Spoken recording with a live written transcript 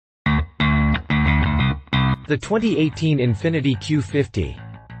The 2018 Infiniti Q50.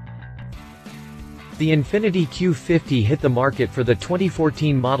 The Infiniti Q50 hit the market for the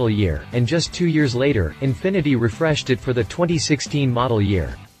 2014 model year, and just 2 years later, Infiniti refreshed it for the 2016 model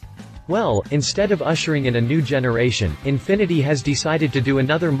year. Well, instead of ushering in a new generation, Infiniti has decided to do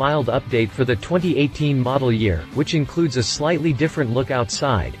another mild update for the 2018 model year, which includes a slightly different look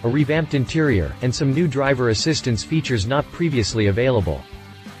outside, a revamped interior, and some new driver assistance features not previously available.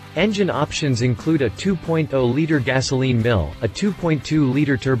 Engine options include a 2.0-liter gasoline mill, a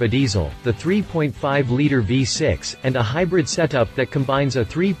 2.2-liter turbodiesel, the 3.5-liter V6, and a hybrid setup that combines a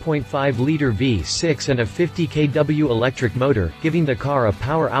 3.5-liter V6 and a 50 kW electric motor, giving the car a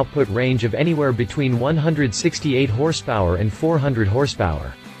power output range of anywhere between 168 horsepower and 400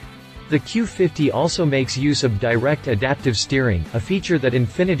 horsepower. The Q50 also makes use of direct adaptive steering, a feature that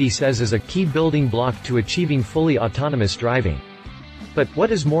Infiniti says is a key building block to achieving fully autonomous driving. But,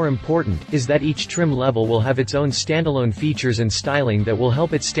 what is more important, is that each trim level will have its own standalone features and styling that will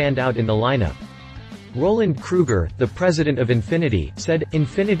help it stand out in the lineup. Roland Kruger, the president of Infiniti, said,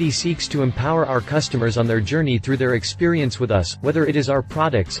 "Infiniti seeks to empower our customers on their journey through their experience with us, whether it is our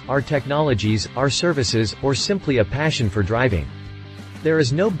products, our technologies, our services, or simply a passion for driving. There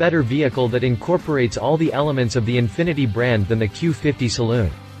is no better vehicle that incorporates all the elements of the Infiniti brand than the Q50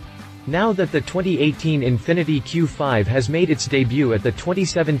 Saloon." Now that the 2018 Infiniti Q5 has made its debut at the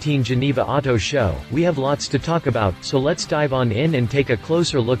 2017 Geneva Auto Show, we have lots to talk about, so let's dive on in and take a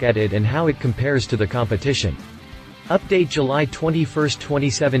closer look at it and how it compares to the competition. Update July 21,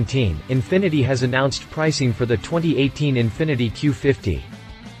 2017, Infiniti has announced pricing for the 2018 Infiniti Q50.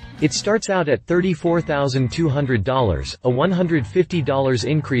 It starts out at $34,200, a $150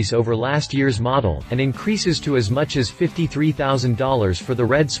 increase over last year's model, and increases to as much as $53,000 for the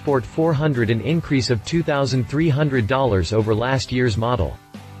Red Sport 400, an increase of $2,300 over last year's model.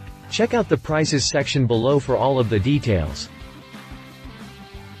 Check out the prices section below for all of the details.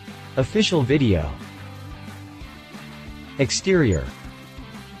 Official video. Exterior.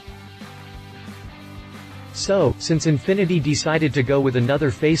 So, since Infiniti decided to go with another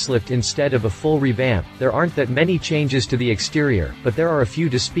facelift instead of a full revamp, there aren't that many changes to the exterior, but there are a few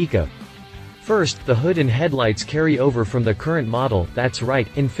to speak of. First, the hood and headlights carry over from the current model. That's right,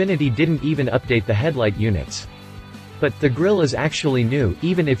 Infiniti didn't even update the headlight units. But, the grille is actually new,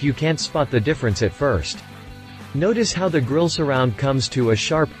 even if you can't spot the difference at first. Notice how the grille surround comes to a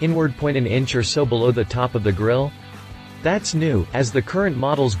sharp, inward point an inch or so below the top of the grille? That's new, as the current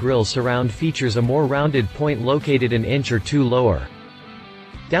model's grille surround features a more rounded point located an inch or two lower.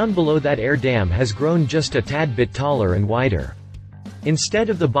 Down below that air dam has grown just a tad bit taller and wider.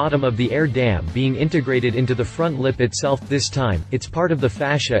 Instead of the bottom of the air dam being integrated into the front lip itself this time, it's part of the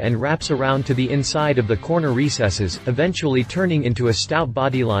fascia and wraps around to the inside of the corner recesses, eventually turning into a stout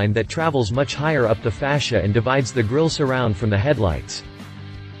bodyline that travels much higher up the fascia and divides the grille surround from the headlights.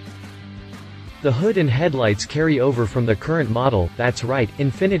 The hood and headlights carry over from the current model. That's right,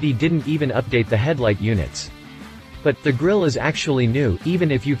 Infiniti didn't even update the headlight units. But, the grille is actually new, even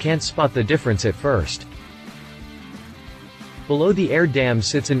if you can't spot the difference at first. Below the air dam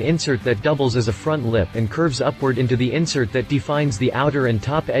sits an insert that doubles as a front lip and curves upward into the insert that defines the outer and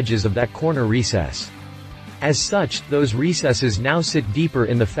top edges of that corner recess. As such, those recesses now sit deeper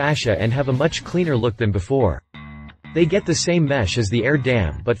in the fascia and have a much cleaner look than before. They get the same mesh as the air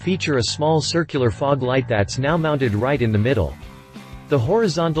dam but feature a small circular fog light that's now mounted right in the middle. The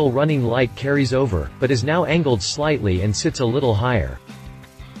horizontal running light carries over, but is now angled slightly and sits a little higher.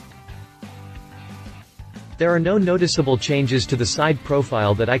 There are no noticeable changes to the side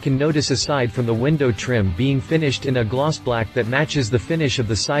profile that I can notice aside from the window trim being finished in a gloss black that matches the finish of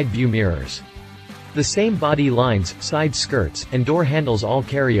the side view mirrors. The same body lines, side skirts, and door handles all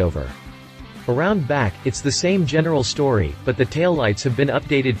carry over. Around back, it's the same general story, but the taillights have been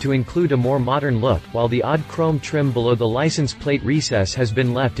updated to include a more modern look, while the odd chrome trim below the license plate recess has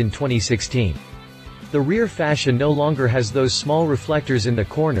been left in 2016. The rear fascia no longer has those small reflectors in the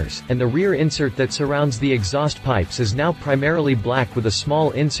corners, and the rear insert that surrounds the exhaust pipes is now primarily black with a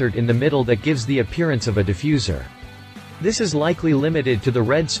small insert in the middle that gives the appearance of a diffuser. This is likely limited to the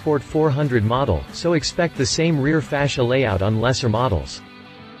Red Sport 400 model, so expect the same rear fascia layout on lesser models.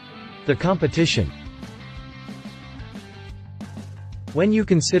 The competition. When you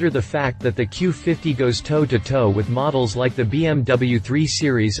consider the fact that the Q50 goes toe-to-toe with models like the BMW 3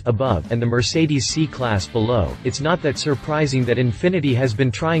 Series above and the Mercedes C-Class below, it's not that surprising that Infiniti has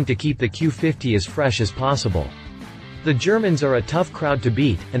been trying to keep the Q50 as fresh as possible. The Germans are a tough crowd to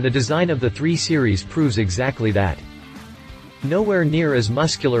beat, and the design of the 3 Series proves exactly that. Nowhere near as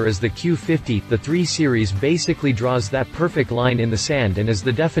muscular as the Q50, the 3 Series basically draws that perfect line in the sand and is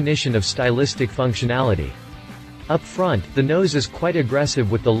the definition of stylistic functionality. Up front, the nose is quite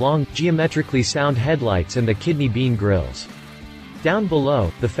aggressive with the long, geometrically sound headlights and the kidney bean grills. Down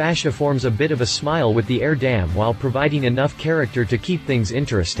below, the fascia forms a bit of a smile with the air dam while providing enough character to keep things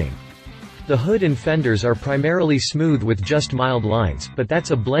interesting. The hood and fenders are primarily smooth with just mild lines, but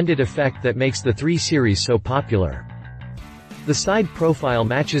that's a blended effect that makes the 3 Series so popular. The side profile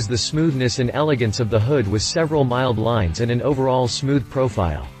matches the smoothness and elegance of the hood with several mild lines and an overall smooth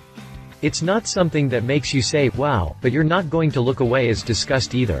profile. It's not something that makes you say, wow, but you're not going to look away as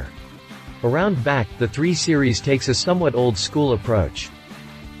disgust either. Around back, the 3 Series takes a somewhat old-school approach.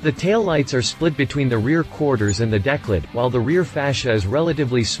 The taillights are split between the rear quarters and the decklid, while the rear fascia is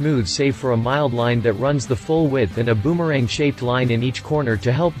relatively smooth save for a mild line that runs the full width and a boomerang-shaped line in each corner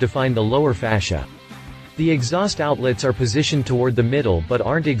to help define the lower fascia. The exhaust outlets are positioned toward the middle but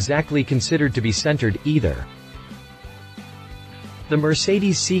aren't exactly considered to be centered, either. The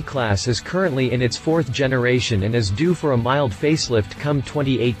Mercedes C-Class is currently in its 4th generation and is due for a mild facelift come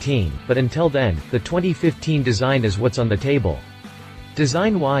 2018, but until then, the 2015 design is what's on the table.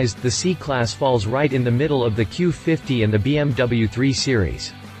 Design-wise, the C-Class falls right in the middle of the Q50 and the BMW 3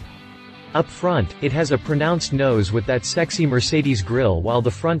 Series. Up front, it has a pronounced nose with that sexy Mercedes grille, while the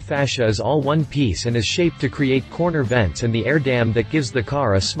front fascia is all one piece and is shaped to create corner vents and the air dam that gives the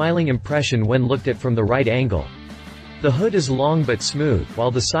car a smiling impression when looked at from the right angle. The hood is long but smooth, while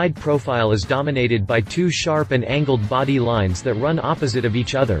the side profile is dominated by 2 sharp and angled body lines that run opposite of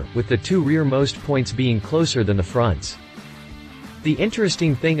each other, with the 2 rearmost points being closer than the fronts. The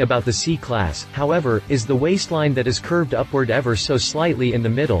interesting thing about the C-Class, however, is the waistline that is curved upward ever so slightly in the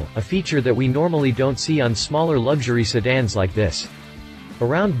middle, a feature that we normally don't see on smaller luxury sedans like this.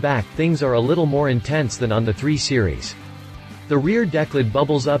 Around back, things are a little more intense than on the 3 Series. The rear decklid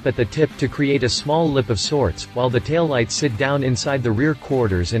bubbles up at the tip to create a small lip of sorts, while the taillights sit down inside the rear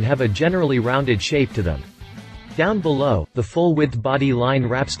quarters and have a generally rounded shape to them. Down below, the full-width body line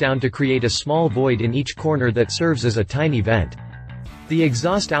wraps down to create a small void in each corner that serves as a tiny vent. The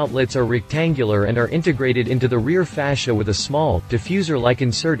exhaust outlets are rectangular and are integrated into the rear fascia with a small, diffuser-like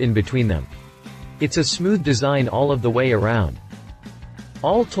insert in between them. It's a smooth design all of the way around.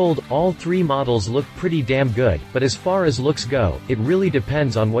 All told, all 3 models look pretty damn good, but as far as looks go, it really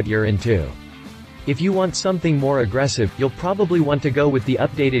depends on what you're into. If you want something more aggressive, you'll probably want to go with the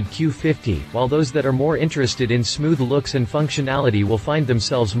updated Q50, while those that are more interested in smooth looks and functionality will find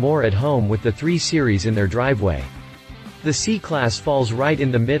themselves more at home with the 3 Series in their driveway. The C-Class falls right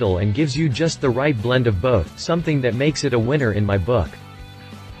in the middle and gives you just the right blend of both, something that makes it a winner in my book.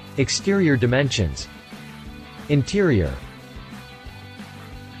 Exterior dimensions. Interior.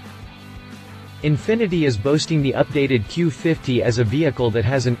 Infiniti is boasting the updated Q50 as a vehicle that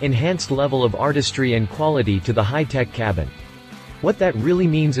has an enhanced level of artistry and quality to the high-tech cabin. What that really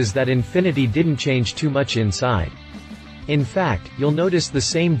means is that Infiniti didn't change too much inside. In fact, you'll notice the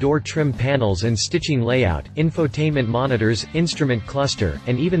same door trim panels and stitching layout, infotainment monitors, instrument cluster,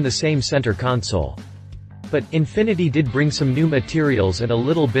 and even the same center console. But Infiniti did bring some new materials and a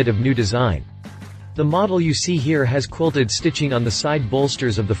little bit of new design. The model you see here has quilted stitching on the side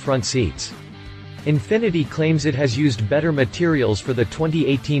bolsters of the front seats. Infiniti claims it has used better materials for the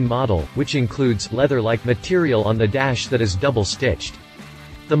 2018 model, which includes leather-like material on the dash that is double-stitched.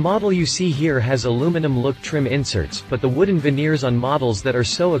 The model you see here has aluminum-look trim inserts, but the wooden veneers on models that are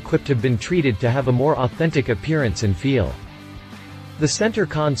so equipped have been treated to have a more authentic appearance and feel. The center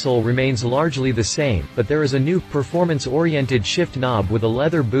console remains largely the same, but there is a new, performance-oriented shift knob with a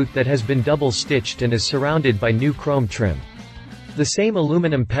leather boot that has been double-stitched and is surrounded by new chrome trim. The same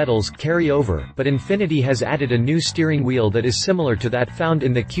aluminum pedals carry over, but Infiniti has added a new steering wheel that is similar to that found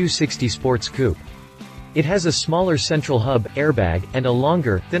in the Q60 Sports Coupe. It has a smaller central hub, airbag, and a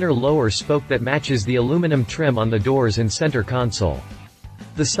longer, thinner lower spoke that matches the aluminum trim on the doors and center console.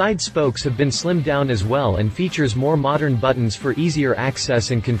 The side spokes have been slimmed down as well and features more modern buttons for easier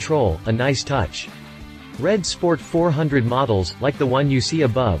access and control, a nice touch. Red Sport 400 models, like the one you see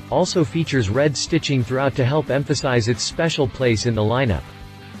above, also features red stitching throughout to help emphasize its special place in the lineup.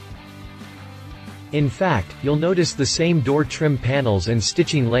 In fact, you'll notice the same door trim panels and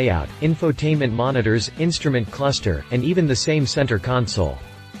stitching layout, infotainment monitors, instrument cluster, and even the same center console.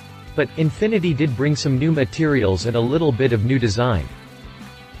 But Infiniti did bring some new materials and a little bit of new design.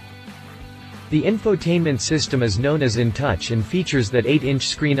 The infotainment system is known as InTouch and features that 8-inch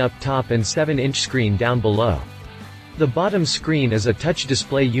screen up top and 7-inch screen down below. The bottom screen is a touch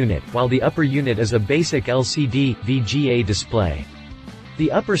display unit, while the upper unit is a basic LCD, VGA display.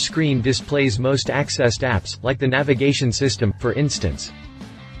 The upper screen displays most accessed apps, like the navigation system, for instance.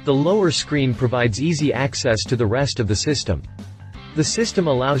 The lower screen provides easy access to the rest of the system. The system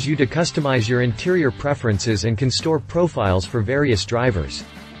allows you to customize your interior preferences and can store profiles for various drivers.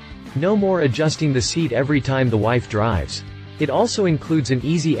 No more adjusting the seat every time the wife drives. It also includes an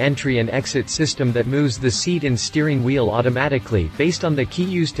easy entry and exit system that moves the seat and steering wheel automatically based on the key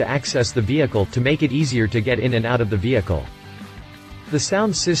used to access the vehicle to make it easier to get in and out of the vehicle. The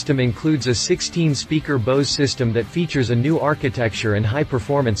sound system includes a 16-speaker Bose system that features a new architecture and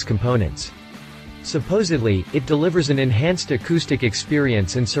high-performance components. Supposedly, it delivers an enhanced acoustic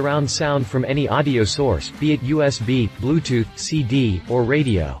experience and surround sound from any audio source, be it USB, Bluetooth, CD, or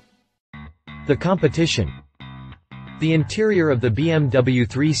radio. The competition. The interior of the BMW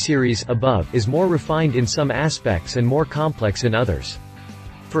 3 Series above is more refined in some aspects and more complex in others.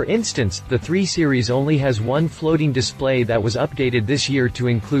 For instance, the 3 Series only has one floating display that was updated this year to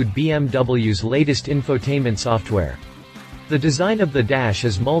include BMW's latest infotainment software. The design of the dash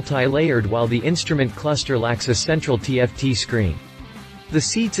is multi-layered while the instrument cluster lacks a central TFT screen. The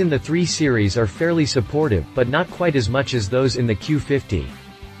seats in the 3 Series are fairly supportive but not quite as much as those in the Q50.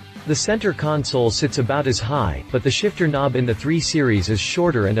 The center console sits about as high, but the shifter knob in the 3 Series is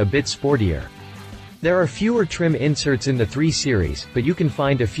shorter and a bit sportier. There are fewer trim inserts in the 3 Series, but you can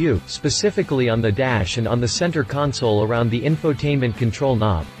find a few, specifically on the dash and on the center console around the infotainment control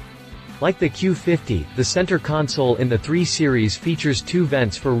knob. Like the Q50, the center console in the 3 Series features two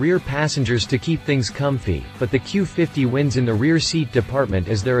vents for rear passengers to keep things comfy, but the Q50 wins in the rear seat department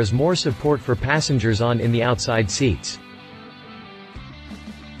as there is more support for passengers in the outside seats.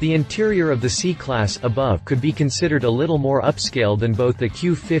 The interior of the C-Class above could be considered a little more upscale than both the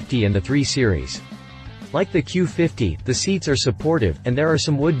Q50 and the 3 Series. Like the Q50, the seats are supportive, and there are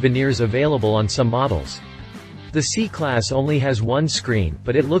some wood veneers available on some models. The C-Class only has one screen,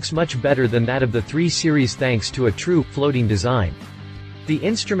 but it looks much better than that of the 3 Series thanks to a true, floating design. The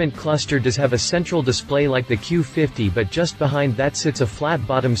instrument cluster does have a central display like the Q50, but just behind that sits a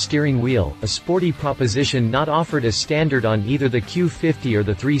flat-bottom steering wheel, a sporty proposition not offered as standard on either the Q50 or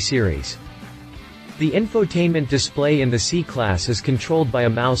the 3 Series. The infotainment display in the C-Class is controlled by a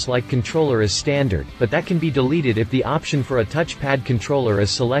mouse-like controller as standard, but that can be deleted if the option for a touchpad controller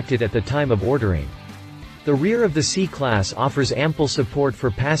is selected at the time of ordering. The rear of the C-Class offers ample support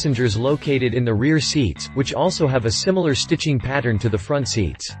for passengers located in the rear seats, which also have a similar stitching pattern to the front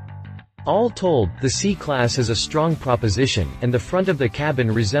seats. All told, the C-Class is a strong proposition, and the front of the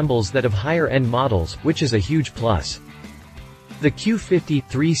cabin resembles that of higher-end models, which is a huge plus. The Q50,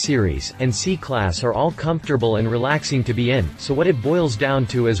 3 Series, and C-Class are all comfortable and relaxing to be in, so what it boils down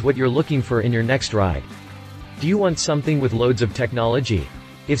to is what you're looking for in your next ride. Do you want something with loads of technology?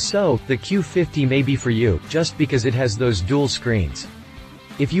 If so, the Q50 may be for you, just because it has those dual screens.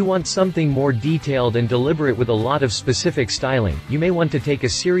 If you want something more detailed and deliberate with a lot of specific styling, you may want to take a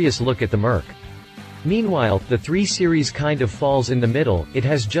serious look at the Merc. Meanwhile, the 3 Series kind of falls in the middle. It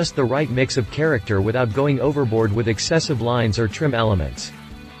has just the right mix of character without going overboard with excessive lines or trim elements.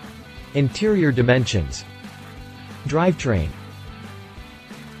 Interior dimensions. Drivetrain.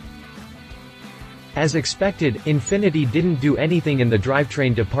 As expected, Infiniti didn't do anything in the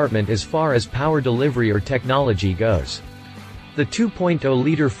drivetrain department as far as power delivery or technology goes. The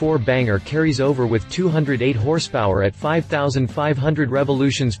 2.0-liter four-banger carries over with 208 horsepower at 5,500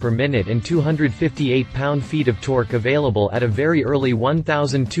 revolutions per minute and 258 pound-feet of torque available at a very early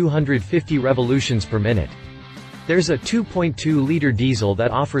 1,250 revolutions per minute. There's a 2.2-liter diesel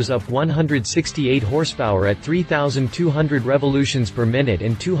that offers up 168 horsepower at 3,200 revolutions per minute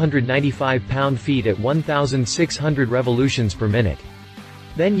and 295 pound-feet at 1,600 revolutions per minute.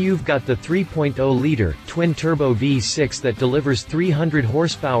 Then you've got the 3.0-liter, twin-turbo V6 that delivers 300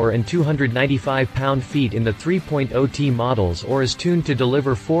 horsepower and 295 pound-feet in the 3.0T models or is tuned to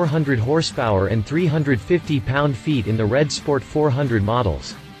deliver 400 horsepower and 350 pound-feet in the Red Sport 400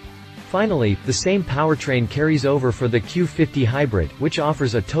 models. Finally, the same powertrain carries over for the Q50 Hybrid, which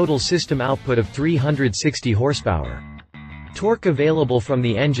offers a total system output of 360 horsepower. Torque available from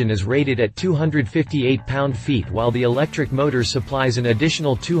the engine is rated at 258 pound-feet while the electric motor supplies an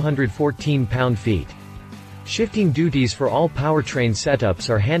additional 214 pound-feet. Shifting duties for all powertrain setups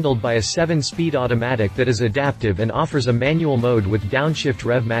are handled by a 7-speed automatic that is adaptive and offers a manual mode with downshift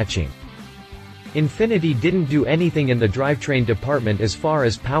rev matching. Infiniti didn't do anything in the drivetrain department as far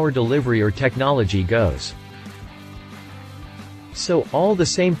as power delivery or technology goes. So, all the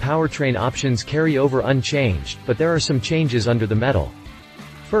same powertrain options carry over unchanged, but there are some changes under the metal.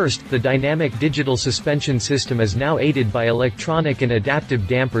 First, the dynamic digital suspension system is now aided by electronic and adaptive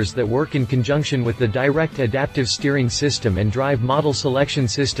dampers that work in conjunction with the direct adaptive steering system and drive model selection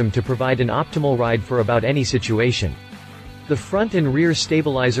system to provide an optimal ride for about any situation. The front and rear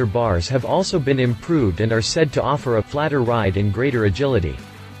stabilizer bars have also been improved and are said to offer a flatter ride and greater agility.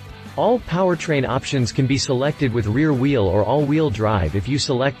 All powertrain options can be selected with rear wheel or all-wheel drive if you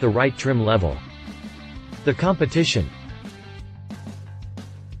select the right trim level. The competition: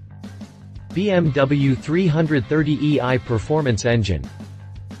 BMW 330ei Performance Engine.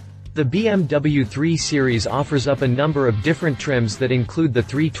 The BMW 3 Series offers up a number of different trims that include the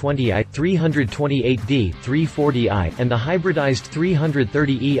 320i, 328d, 340i, and the hybridized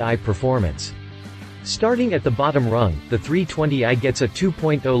 330ei Performance. Starting at the bottom rung, the 320i gets a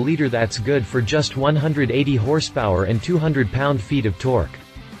 2.0-liter that's good for just 180 horsepower and 200 pound-feet of torque.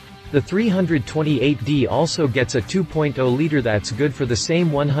 The 328d also gets a 2.0-liter that's good for the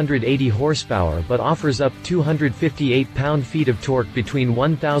same 180 horsepower but offers up 258 pound-feet of torque between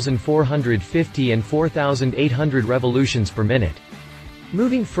 1,450 and 4,800 revolutions per minute.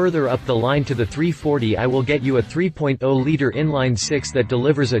 Moving further up the line to the 340i will get you a 3.0-liter inline-six that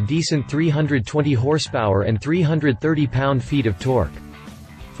delivers a decent 320 horsepower and 330 pound-feet of torque.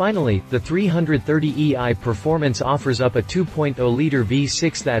 Finally, the 330ei Performance offers up a 2.0-liter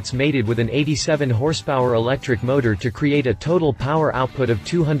V6 that's mated with an 87 horsepower electric motor to create a total power output of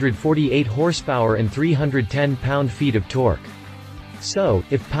 248 horsepower and 310 pound-feet of torque. So,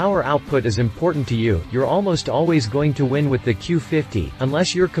 if power output is important to you, you're almost always going to win with the Q50,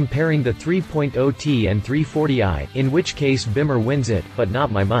 unless you're comparing the 3.0T and 340i, in which case Bimmer wins it, but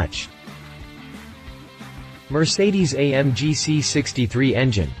not by much. Mercedes-AMG C63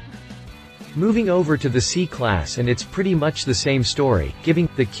 engine. Moving over to the C-Class, and it's pretty much the same story, giving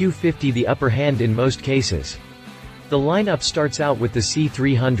the Q50 the upper hand in most cases. The lineup starts out with the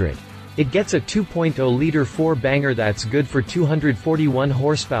C300. It gets a 2.0-liter four-banger that's good for 241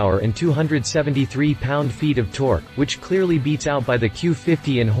 horsepower and 273 pound-feet of torque, which clearly beats out by the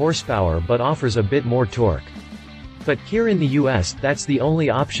Q50 in horsepower but offers a bit more torque. But here in the US, that's the only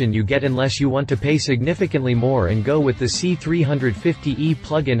option you get unless you want to pay significantly more and go with the C350e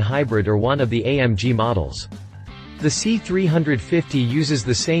plug-in hybrid or one of the AMG models. The C350 uses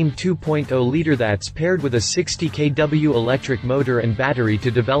the same 2.0-liter that's paired with a 60 kW electric motor and battery to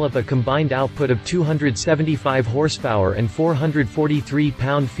develop a combined output of 275 horsepower and 443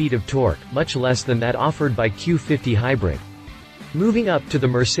 pound-feet of torque, much less than that offered by Q50 hybrid. Moving up to the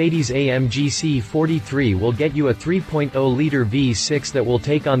Mercedes-AMG C43 will get you a 3.0-liter V6 that will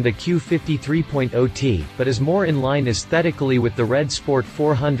take on the Q50 3.0T, but is more in line aesthetically with the Red Sport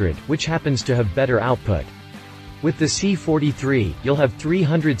 400, which happens to have better output. With the C43, you'll have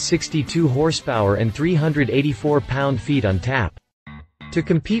 362 horsepower and 384 pound-feet on tap. To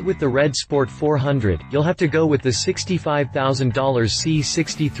compete with the Red Sport 400, you'll have to go with the $65,000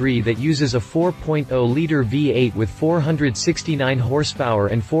 C63 that uses a 4.0-liter V8 with 469 horsepower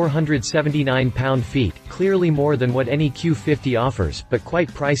and 479 pound-feet, clearly more than what any Q50 offers, but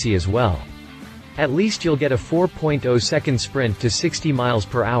quite pricey as well. At least you'll get a 4.0-second sprint to 60 miles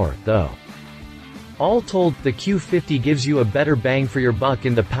per hour, though. All told, the Q50 gives you a better bang for your buck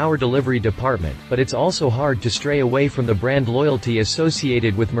in the power delivery department, but it's also hard to stray away from the brand loyalty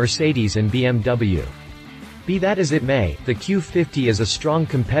associated with Mercedes and BMW. Be that as it may, the Q50 is a strong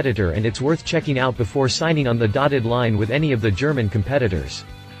competitor and it's worth checking out before signing on the dotted line with any of the German competitors.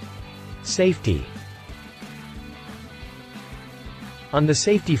 Safety. On the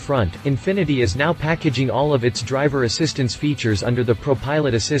safety front, Infiniti is now packaging all of its driver assistance features under the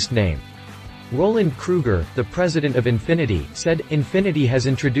ProPilot Assist name. Roland Kruger, the president of Infiniti, said, "Infiniti has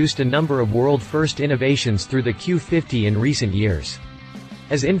introduced a number of world-first innovations through the Q50 in recent years.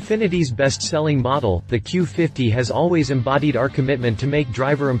 As Infiniti's best-selling model, the Q50 has always embodied our commitment to make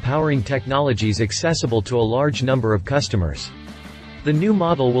driver-empowering technologies accessible to a large number of customers. The new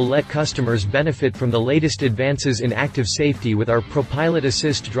model will let customers benefit from the latest advances in active safety with our ProPilot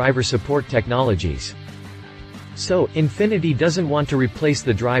Assist driver support technologies." So, Infiniti doesn't want to replace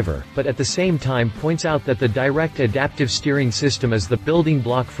the driver, but at the same time points out that the direct adaptive steering system is the building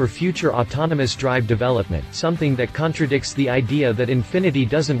block for future autonomous drive development, something that contradicts the idea that Infiniti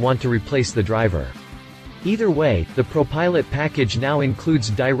doesn't want to replace the driver. Either way, the ProPilot package now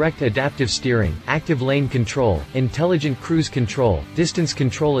includes direct adaptive steering, active lane control, intelligent cruise control, distance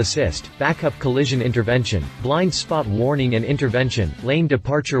control assist, backup collision intervention, blind spot warning and intervention, lane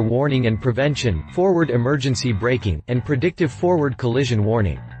departure warning and prevention, forward emergency braking, and predictive forward collision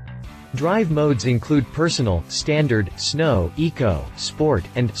warning. Drive modes include Personal, Standard, Snow, Eco, Sport,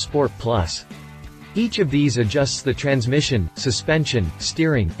 and Sport Plus. Each of these adjusts the transmission, suspension,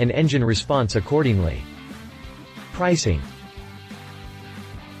 steering, and engine response accordingly. Pricing.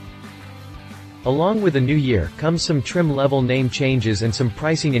 Along with the new year comes some trim level name changes and some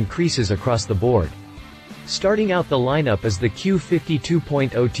pricing increases across the board. Starting out the lineup is the Q50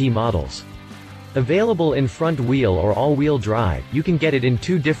 2.0T models. Available in front-wheel or all-wheel drive, you can get it in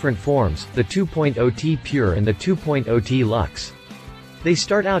two different forms, the 2.0T Pure and the 2.0T Luxe. They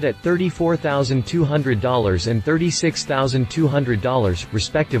start out at $34,200 and $36,200,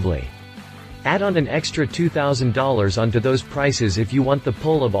 respectively. Add on an extra $2,000 onto those prices if you want the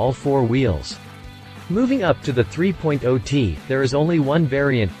pull of all four wheels. Moving up to the 3.0T, there is only one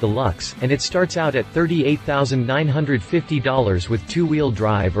variant, the Luxe, and it starts out at $38,950 with two-wheel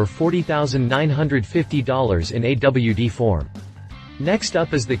drive or $40,950 in AWD form. Next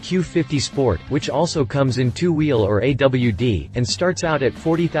up is the Q50 Sport, which also comes in two-wheel or AWD, and starts out at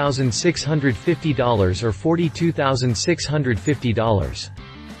 $40,650 or $42,650.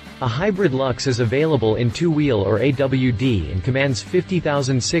 A hybrid Luxe is available in two-wheel or AWD and commands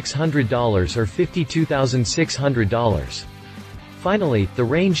 $50,600 or $52,600. Finally, the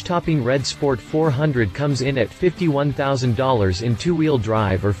range-topping Red Sport 400 comes in at $51,000 in two-wheel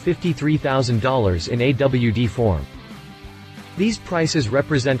drive or $53,000 in AWD form. These prices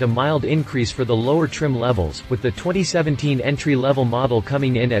represent a mild increase for the lower trim levels, with the 2017 entry-level model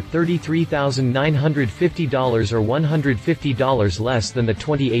coming in at $33,950 or $150 less than the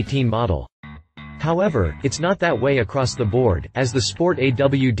 2018 model. However, it's not that way across the board, as the Sport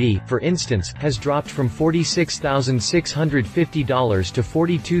AWD, for instance, has dropped from $46,650 to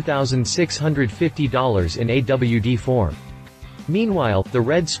 $42,650 in AWD form. Meanwhile, the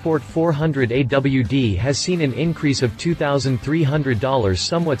Red Sport 400 AWD has seen an increase of $2,300,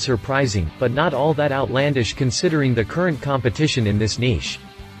 somewhat surprising, but not all that outlandish considering the current competition in this niche.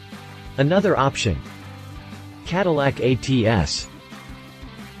 Another option. Cadillac ATS.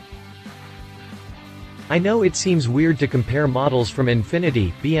 I know it seems weird to compare models from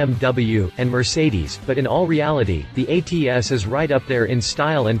Infiniti, BMW, and Mercedes, but in all reality, the ATS is right up there in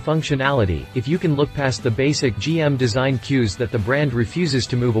style and functionality, if you can look past the basic GM design cues that the brand refuses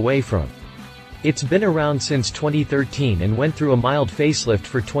to move away from. It's been around since 2013 and went through a mild facelift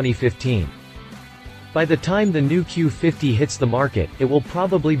for 2015. By the time the new Q50 hits the market, it will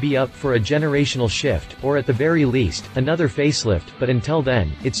probably be up for a generational shift, or at the very least, another facelift, but until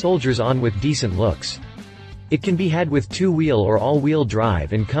then, it soldiers on with decent looks. It can be had with two-wheel or all-wheel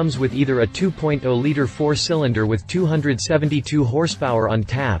drive and comes with either a 2.0-liter four-cylinder with 272 horsepower on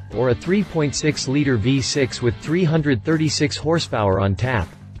tap or a 3.6-liter V6 with 336 horsepower on tap.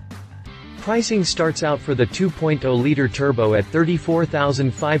 Pricing starts out for the 2.0-liter turbo at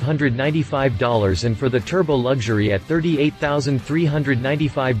 $34,595 and for the turbo luxury at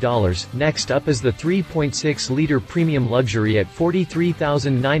 $38,395. Next up is the 3.6-liter premium luxury at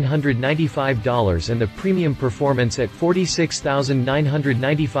 $43,995 and the premium performance at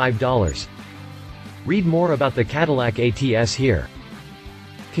 $46,995. Read more about the Cadillac ATS here.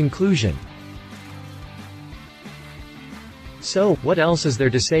 Conclusion. So, what else is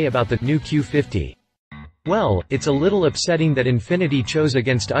there to say about the new Q50? Well, it's a little upsetting that Infiniti chose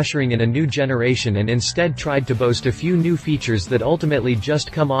against ushering in a new generation and instead tried to boast a few new features that ultimately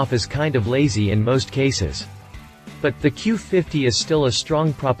just come off as kind of lazy in most cases. But the Q50 is still a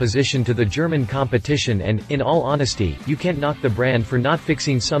strong proposition to the German competition and, in all honesty, you can't knock the brand for not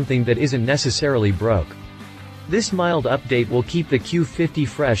fixing something that isn't necessarily broke. This mild update will keep the Q50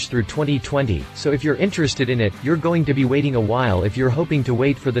 fresh through 2020, so if you're interested in it, you're going to be waiting a while if you're hoping to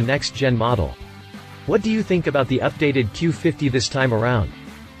wait for the next-gen model. What do you think about the updated Q50 this time around?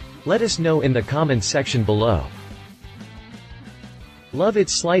 Let us know in the comments section below. Love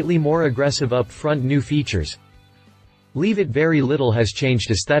its slightly more aggressive up-front new features. Leave it very little has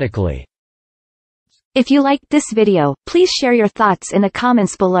changed aesthetically. If you liked this video, please share your thoughts in the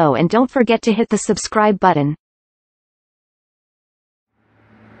comments below and don't forget to hit the subscribe button.